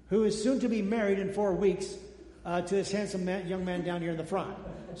 who is soon to be married in 4 weeks to this handsome young man down here in the front.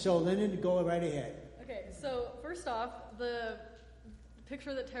 So, Lyndon, go right ahead. Okay, so first off, the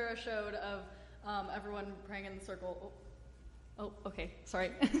picture that Tara showed of everyone praying in the circle. Of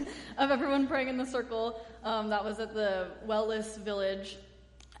everyone praying in the circle. That was at the Wellness Village.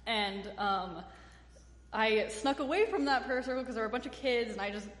 And I snuck away from that prayer circle because there were a bunch of kids, and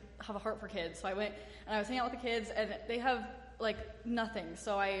I just have a heart for kids. So I went and I was hanging out with the kids, and they have like nothing.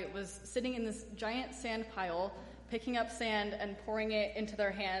 So I was sitting in this giant sand pile, picking up sand and pouring it into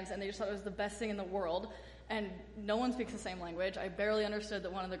their hands, and they just thought it was the best thing in the world. And no one speaks the same language. I barely understood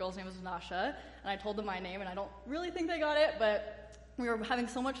that one of the girls' name was Nasha, and I told them my name, and I don't really think they got it, but we were having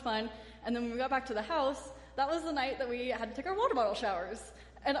so much fun. And then when we got back to the house, that was the night that we had to take our water bottle showers.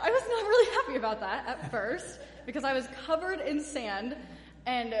 And I was not really happy about that at first, because I was covered in sand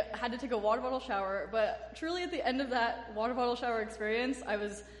and had to take a water bottle shower. But truly at the end of that water bottle shower experience, I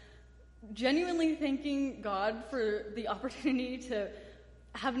was genuinely thanking God for the opportunity to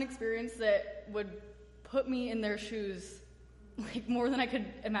have an experience that would put me in their shoes like more than I could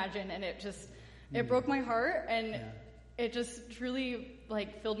imagine, and it broke my heart, and it just truly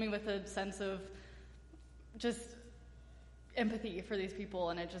like filled me with a sense of just empathy for these people,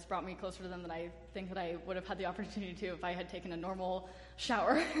 and it just brought me closer to them than I think that I would have had the opportunity to if I had taken a normal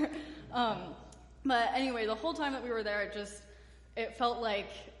shower. But anyway, the whole time that we were there, it felt like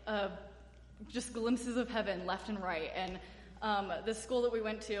just glimpses of heaven left and right. And the school that we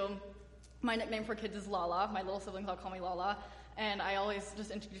went to, my nickname for kids is Lala. My little siblings all call me Lala. And I always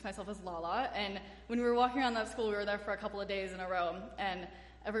just introduce myself as Lala. And when we were walking around that school, we were there for a couple of days in a row. And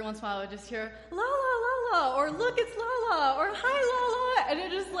every once in a while I would just hear, Lala, Lala, or look, it's Lala, or hi, Lala. And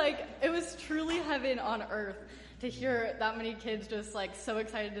it was truly heaven on earth to hear that many kids just like so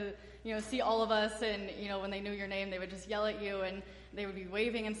excited to, see all of us, and, when they knew your name, they would just yell at you, and they would be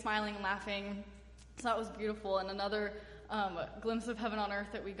waving and smiling and laughing. So that was beautiful. And another glimpse of heaven on earth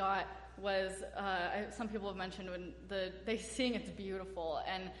that we got was, some people have mentioned when they sing, it's beautiful.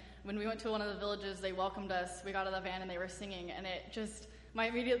 And when we went to one of the villages, they welcomed us. We got out of the van and they were singing, and my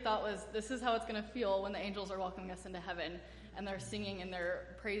immediate thought was, this is how it's going to feel when the angels are welcoming us into heaven, and they're singing and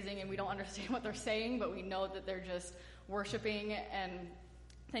they're praising, and we don't understand what they're saying, but we know that they're just worshiping and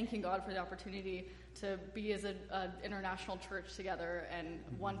thanking God for the opportunity to be as an international church together and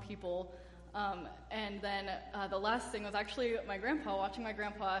one people. And then the last thing was actually my grandpa. Watching my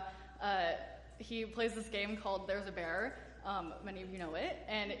grandpa, he plays this game called There's a Bear. Many of you know it.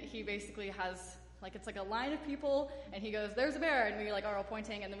 And he basically has, it's like a line of people, and he goes, there's a bear, and we are all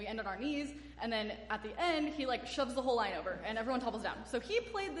pointing, and then we end on our knees, and then at the end, he shoves the whole line over, and everyone topples down. So he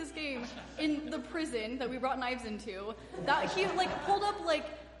played this game in the prison that we brought knives into, that he pulled up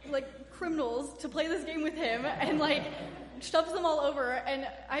criminals to play this game with him, and shoves them all over, and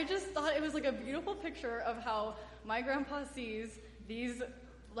I just thought it was a beautiful picture of how my grandpa sees these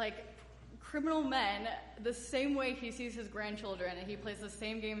criminal men the same way he sees his grandchildren, and he plays the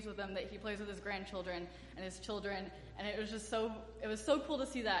same games with them that he plays with his grandchildren and his children, and it was just so cool to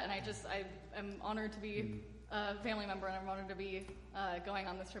see that, and I'm honored to be a family member, and I'm honored to be going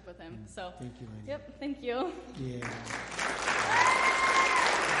on this trip with him. So thank you, Randy. Yep, thank you. Yeah.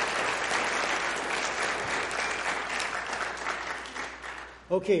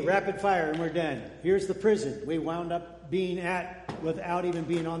 Okay, rapid fire, and we're done. Here's the prison we wound up being at without even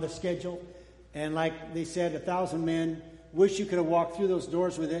being on the schedule. And like they said, 1,000 men. Wish you could have walked through those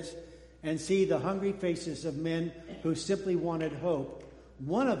doors with us and see the hungry faces of men who simply wanted hope.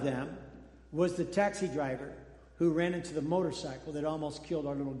 One of them was the taxi driver who ran into the motorcycle that almost killed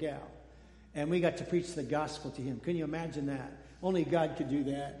our little gal. And we got to preach the gospel to him. Can you imagine that? Only God could do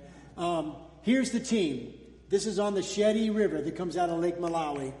that. Here's the team. This is on the Shedi River that comes out of Lake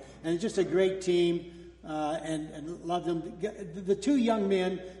Malawi. And it's just a great team, and love them. The two young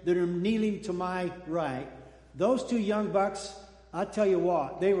men that are kneeling to my right, those two young bucks, I'll tell you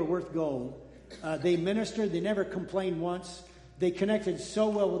what, they were worth gold. They ministered. They never complained once. They connected so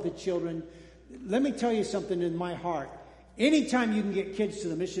well with the children. Let me tell you something in my heart. Anytime you can get kids to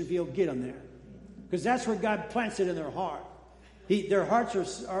the mission field, get them there. Because that's where God plants it in their heart. Their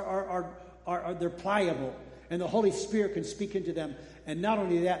hearts are they're pliable. And the Holy Spirit can speak into them. And not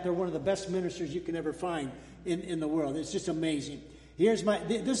only that, they're one of the best ministers you can ever find in the world. It's just amazing.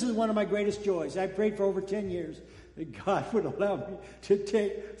 This is one of my greatest joys. I prayed for over 10 years that God would allow me to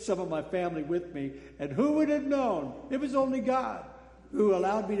take some of my family with me. And who would have known? It was only God who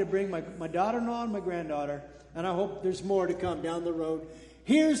allowed me to bring my daughter-in-law and my granddaughter. And I hope there's more to come down the road.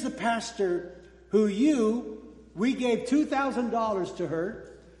 Here's the pastor who we gave $2,000 to her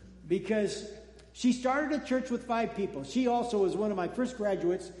because she started a church with 5 people. She also was one of my first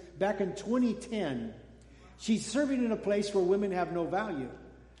graduates back in 2010. She's serving in a place where women have no value.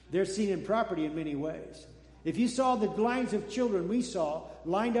 They're seen in property in many ways. If you saw the lines of children we saw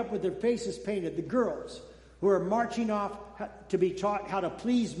lined up with their faces painted, the girls who are marching off to be taught how to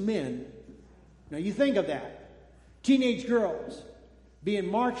please men. Now you think of that. Teenage girls being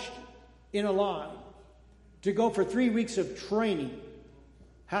marched in a line to go for 3 weeks of training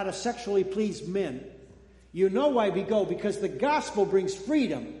how to sexually please men. You know why we go, because the gospel brings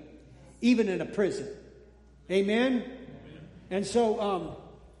freedom even in a prison. Amen? And so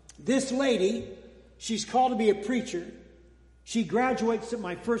this lady, she's called to be a preacher. She graduates at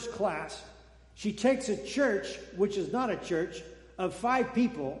my first class. She takes a church, which is not a church, of 5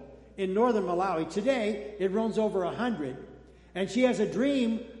 people in northern Malawi. Today, it runs over 100. And she has a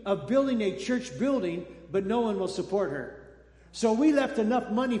dream of building a church building, but no one will support her. So we left enough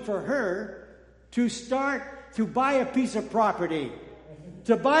money for her to start to buy a piece of property.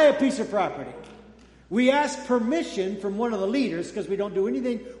 We asked permission from one of the leaders, because we don't do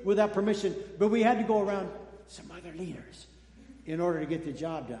anything without permission, but we had to go around some other leaders in order to get the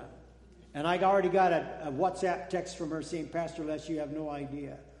job done. And I already got a WhatsApp text from her saying, Pastor Les, you have no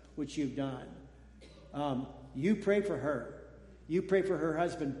idea what you've done. You pray for her. You pray for her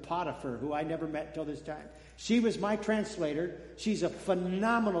husband, Potiphar, who I never met till this time. She was my translator. She's a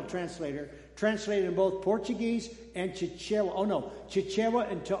phenomenal translator. Translated in both Portuguese and Chichewa.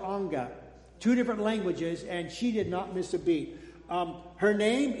 Chichewa and Taonga. 2 different languages, and she did not miss a beat. Her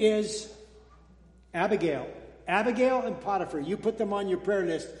name is Abigail. Abigail and Potiphar. You put them on your prayer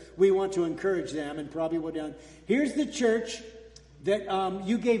list. We want to encourage them, and probably will down. Here's the church that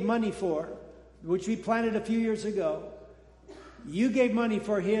you gave money for, which we planted a few years ago. You gave money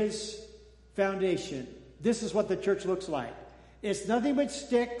for his foundation. this is what the church looks like. It's nothing but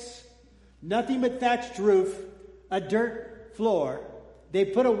sticks, nothing but thatched roof, a dirt floor. They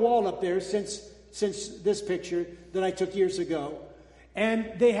put a wall up there since this picture that I took years ago.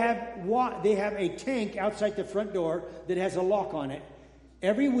 And they have a tank outside the front door that has a lock on it.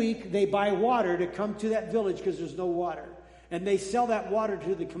 Every week they buy water to come to that village because there's no water. And they sell that water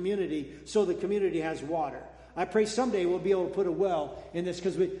to the community so the community has water. I pray someday we'll be able to put a well in this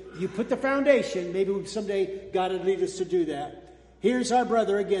because you put the foundation. Maybe someday God will lead us to do that. Here's our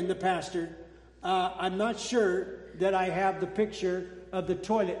brother again, the pastor. I'm not sure that I have the picture of the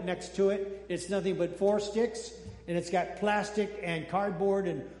toilet next to it. It's nothing but 4 sticks, and it's got plastic and cardboard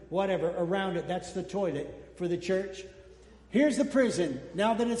and whatever around it. That's the toilet for the church. Here's the prison,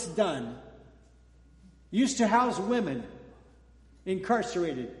 now that it's done. Used to house women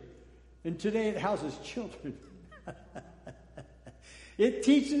incarcerated, and today it houses children. It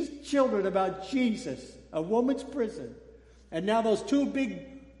teaches children about Jesus, a woman's prison. And now those 2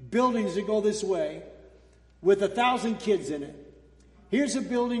 big buildings that go this way with 1,000 kids in it. Here's a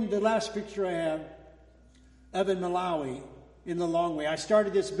building, the last picture I have, of in Malawi, in the long way. I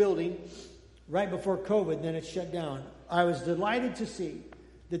started this building right before COVID, then it shut down. I was delighted to see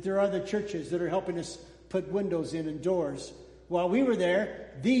that there are other churches that are helping us put windows in and doors. While we were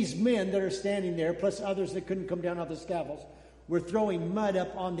there, these men that are standing there, plus others that couldn't come down off the scaffolds, were throwing mud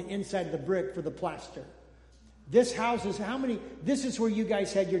up on the inside of the brick for the plaster. This houses, this is where you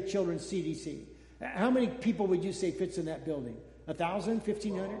guys had your children's CDC. How many people would you say fits in that building? 1,000,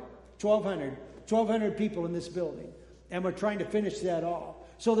 1,500, 1,200. 1,200 people in this building. And we're trying to finish that off.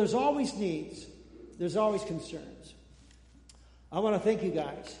 So there's always needs. There's always concerns. I want to thank you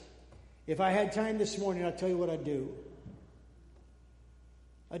guys. If I had time this morning, I'll tell you what I'd do.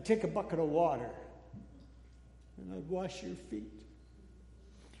 I'd take a bucket of water and I'd wash your feet.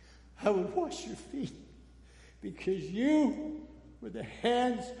 I would wash your feet because you were the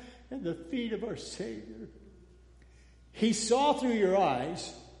hands and the feet of our Savior. He saw through your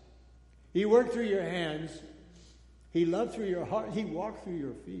eyes. He worked through your hands. He loved through your heart. He walked through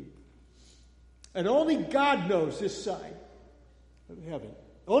your feet. And only God knows this side of heaven.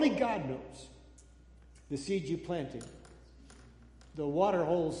 Only God knows the seeds you planted, the water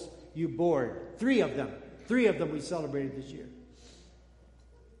holes you bored. 3 of them. 3 of them we celebrated this year.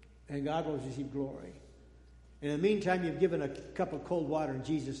 And God will receive glory. In the meantime, you've given a cup of cold water in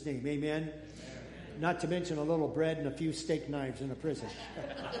Jesus' name. Amen? Amen. Not to mention a little bread and a few steak knives in a prison.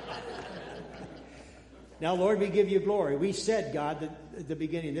 Now, Lord, we give you glory. We said, God, that at the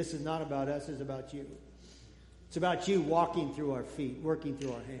beginning, this is not about us, it's about you. It's about you walking through our feet, working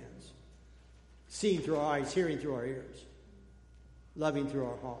through our hands, seeing through our eyes, hearing through our ears, loving through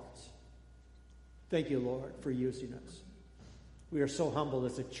our hearts. Thank you, Lord, for using us. We are so humbled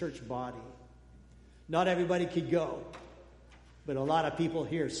as a church body. Not everybody could go, but a lot of people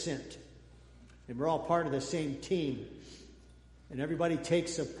here sent. And we're all part of the same team. And everybody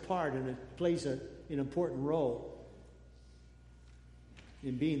takes a part and it plays an important role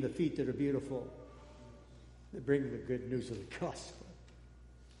in being the feet that are beautiful, that bring the good news of the gospel.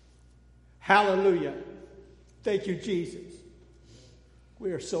 Hallelujah. Thank you, Jesus.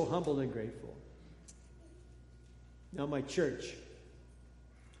 We are so humbled and grateful. Now, my church,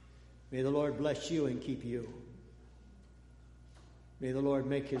 may the Lord bless you and keep you. May the Lord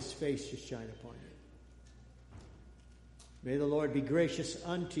make his face to shine upon you. May the Lord be gracious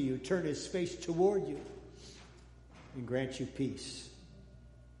unto you, turn his face toward you, and grant you peace.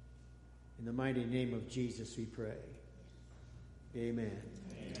 In the mighty name of Jesus we pray. Amen.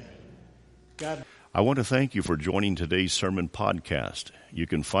 Amen. God. I want to thank you for joining today's sermon podcast. You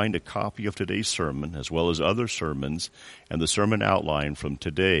can find a copy of today's sermon, as well as other sermons, and the sermon outline from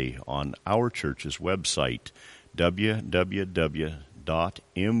today on our church's website,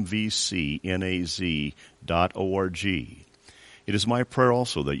 www.mvcnaz.org. It is my prayer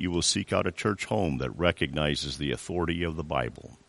also that you will seek out a church home that recognizes the authority of the Bible.